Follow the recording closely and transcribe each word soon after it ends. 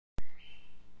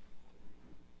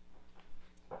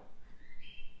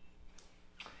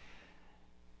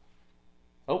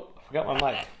Forgot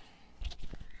my mic.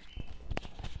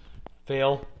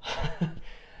 Fail.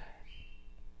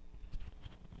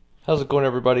 How's it going,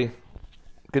 everybody?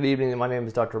 Good evening. My name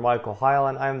is Dr. Michael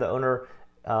Hyland. I am the owner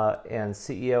and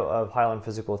CEO of Hyland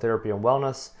Physical Therapy and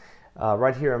Wellness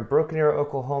right here in Broken Arrow,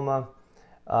 Oklahoma,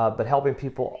 but helping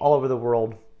people all over the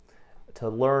world to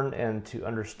learn and to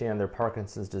understand their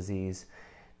Parkinson's disease,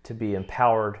 to be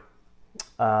empowered.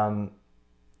 And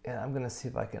I'm going to see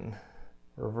if I can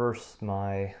reverse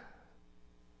my...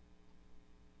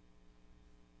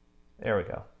 There we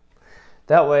go.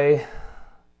 That way,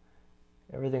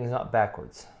 everything's not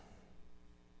backwards.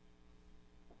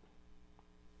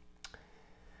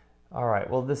 All right,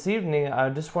 well, this evening, I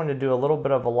just wanted to do a little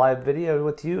bit of a live video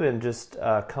with you and just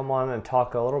come on and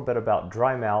talk a little bit about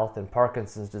dry mouth and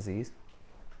Parkinson's disease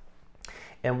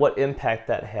and what impact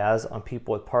that has on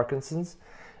people with Parkinson's.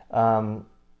 I'm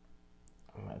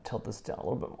going to tilt this down a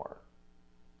little bit more.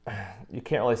 You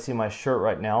can't really see my shirt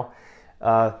right now.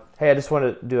 Hey, I just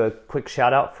want to do a quick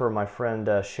shout out for my friend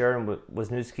Sharon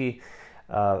Wisniewski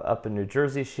up in New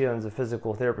Jersey. She owns a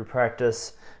physical therapy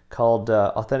practice called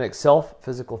Authentic Self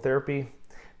Physical Therapy.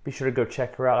 Be sure to go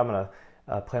check her out. I'm going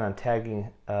to plan on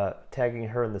tagging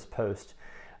her in this post.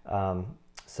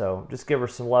 So just give her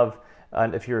some love.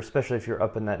 And especially if you're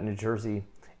up in that New Jersey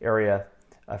area,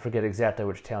 I forget exactly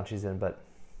which town she's in, but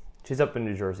she's up in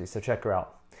New Jersey, so check her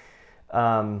out.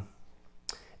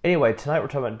 Anyway, tonight we're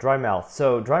talking about dry mouth.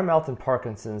 So dry mouth and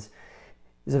Parkinson's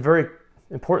is a very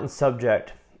important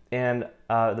subject, and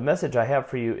the message I have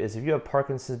for you is if you have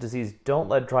Parkinson's disease, don't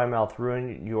let dry mouth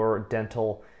ruin your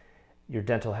dental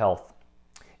health.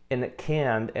 And it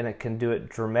can do it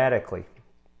dramatically.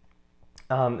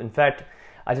 In fact,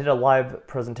 I did a live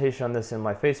presentation on this in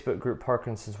my Facebook group,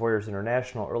 Parkinson's Warriors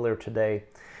International, earlier today,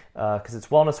 because it's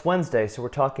Wellness Wednesday, so we're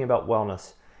talking about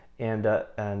wellness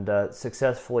and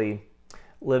successfully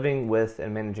living with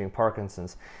and managing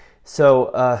Parkinson's. So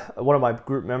one of my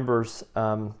group members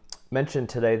mentioned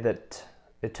today that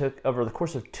it took, over the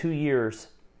course of 2 years,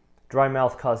 dry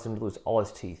mouth caused him to lose all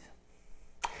his teeth.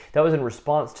 That was in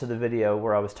response to the video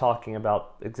where I was talking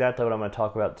about exactly what I'm going to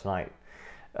talk about tonight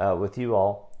with you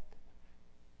all.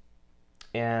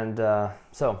 And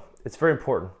so it's very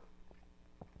important.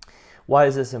 Why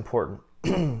is this important?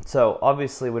 So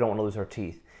obviously we don't want to lose our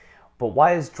teeth. But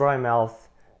why is dry mouth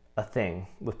a thing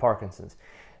with Parkinson's?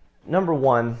 Number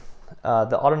one,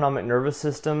 the autonomic nervous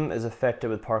system is affected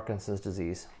with Parkinson's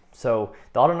disease. So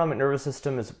the autonomic nervous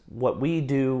system is what we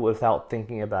do without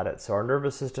thinking about it. So our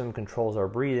nervous system controls our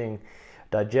breathing,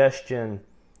 digestion,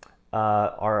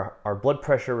 our blood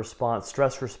pressure response,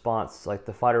 stress response, like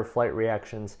the fight or flight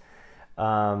reactions,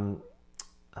 bowel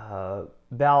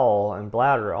and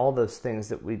bladder, all those things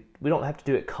that we don't have to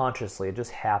do it consciously. It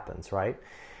just happens, right?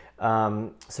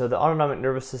 So the autonomic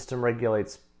nervous system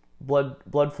regulates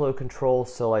blood flow control,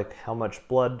 so like how much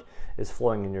blood is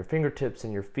flowing in your fingertips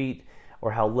and your feet,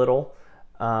 or how little.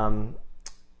 The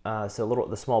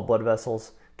small blood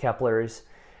vessels, capillaries,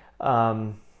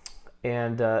 and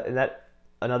that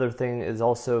another thing is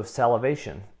also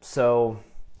salivation. So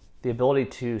the ability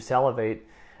to salivate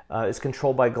is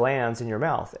controlled by glands in your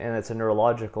mouth, and it's a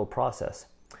neurological process.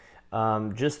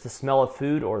 Just the smell of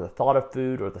food or the thought of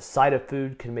food or the sight of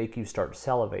food can make you start to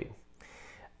salivate,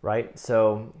 right?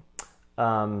 So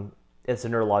it's a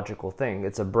neurological thing.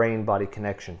 It's a brain-body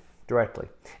connection directly.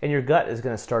 And your gut is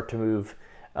going to start to move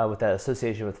with that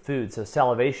association with food. So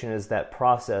salivation is that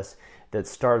process that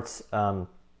starts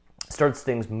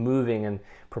things moving and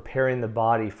preparing the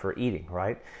body for eating,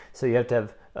 right? So you have to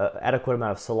have adequate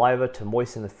amount of saliva to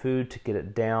moisten the food, to get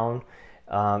it down.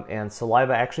 And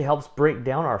saliva actually helps break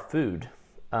down our food,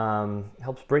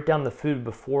 helps break down the food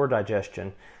before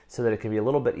digestion so that it can be a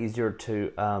little bit easier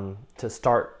to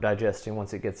start digesting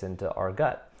once it gets into our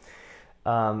gut.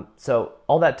 So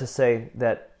all that to say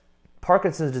that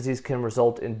Parkinson's disease can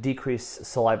result in decreased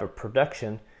saliva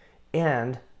production,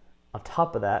 and on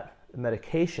top of that,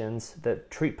 medications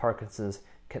that treat Parkinson's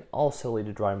can also lead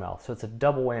to dry mouth. So it's a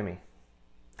double whammy.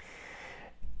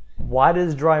 Why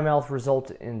does dry mouth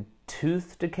result in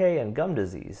tooth decay and gum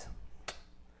disease?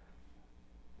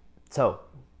 So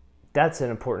that's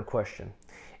an important question.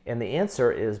 And the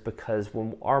answer is because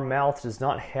when our mouth does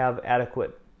not have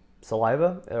adequate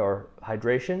saliva or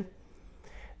hydration,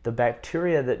 the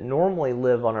bacteria that normally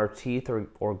live on our teeth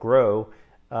or grow,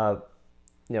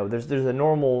 there's a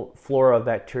normal flora of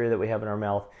bacteria that we have in our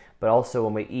mouth, but also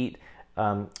when we eat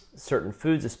certain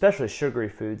foods, especially sugary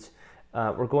foods,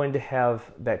 we're going to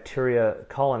have bacteria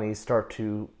colonies start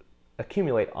to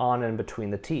accumulate on and between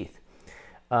the teeth.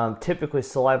 Typically,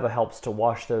 saliva helps to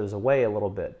wash those away a little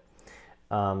bit,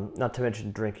 not to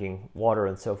mention drinking water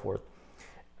and so forth.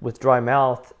 with dry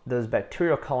mouth, those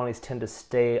bacterial colonies tend to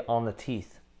stay on the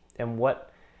teeth. And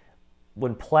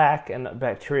when plaque and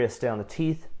bacteria stay on the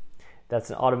teeth, that's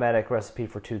an automatic recipe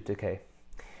for tooth decay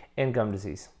and gum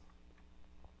disease.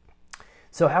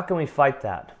 So how can we fight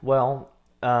that? Well,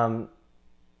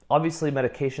 obviously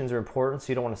medications are important, so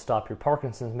you don't want to stop your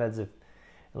Parkinson's meds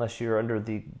unless you're under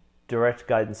the direct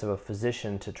guidance of a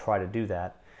physician to try to do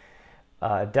that.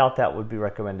 I doubt that would be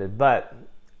recommended. But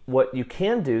what you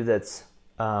can do that's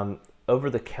over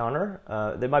the counter,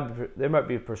 there might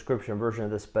be a prescription version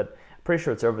of this, but I'm pretty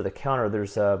sure it's over the counter.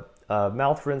 There's a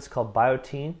mouth rinse called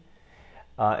Biotine,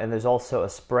 and there's also a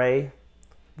spray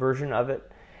version of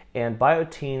it. And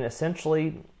Biotine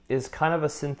essentially is kind of a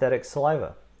synthetic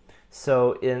saliva.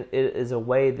 So it is a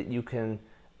way that you can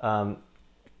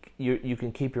you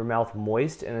can keep your mouth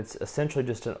moist, and it's essentially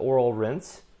just an oral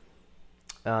rinse.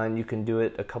 And you can do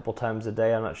it a couple times a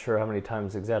day. I'm not sure how many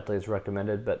times exactly is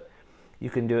recommended, but you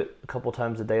can do it a couple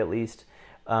times a day at least,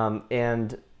 or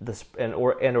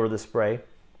the spray.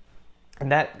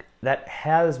 And that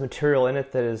has material in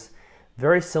it that is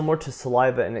very similar to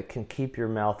saliva, and it can keep your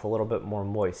mouth a little bit more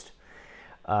moist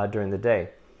during the day.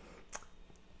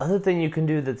 Other thing you can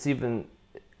do that's even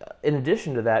in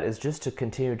addition to that is just to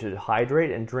continue to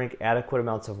hydrate and drink adequate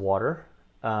amounts of water.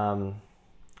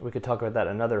 We could talk about that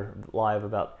in another live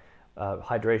about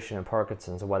hydration and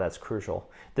Parkinson's and why that's crucial.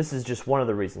 This is just one of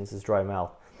the reasons, is dry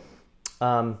mouth.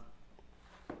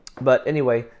 But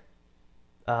anyway,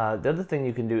 the other thing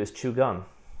you can do is chew gum.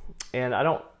 And I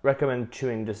don't recommend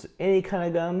chewing just any kind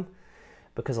of gum,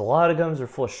 because a lot of gums are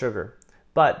full of sugar.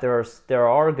 But there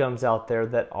are gums out there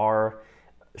that are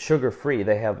sugar-free.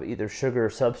 They have either sugar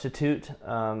substitute.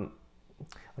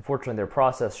 Unfortunately, they're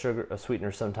processed sugar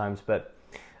sweeteners sometimes, but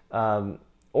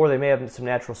or they may have some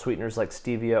natural sweeteners like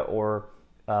stevia or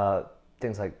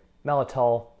things like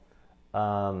malitol,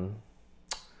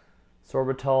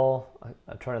 sorbitol.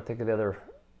 I'm trying to think of the other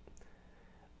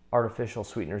artificial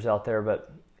sweeteners out there,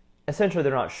 but essentially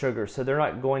they're not sugar, so they're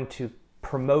not going to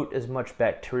promote as much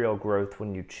bacterial growth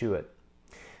when you chew it.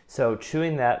 So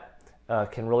chewing that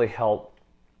can really help.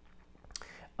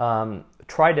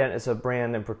 Trident is a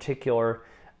brand in particular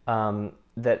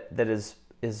that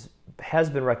has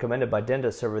been recommended by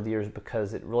dentists over the years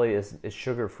because it really is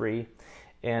sugar-free,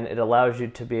 and it allows you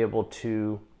to be able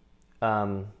to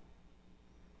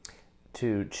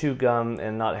chew gum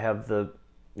and not have the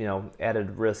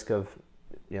added risk of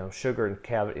sugar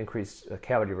and increased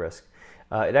cavity risk.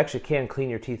 It actually can clean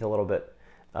your teeth a little bit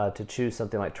to chew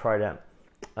something like Trident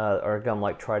or a gum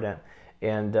like Trident,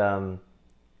 and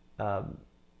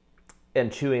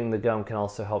chewing the gum can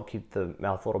also help keep the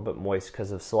mouth a little bit moist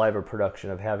because of saliva production,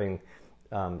 of having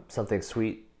something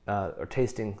sweet or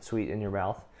tasting sweet in your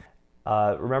mouth.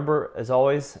 Remember, as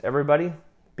always, everybody,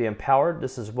 be empowered.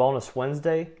 This is Wellness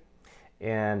Wednesday,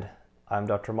 and I'm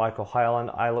Dr. Michael Hyland.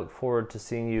 I look forward to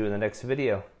seeing you in the next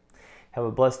video. Have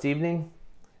a blessed evening,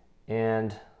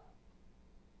 and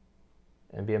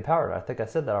be empowered. I think I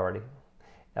said that already.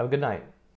 Have a good night.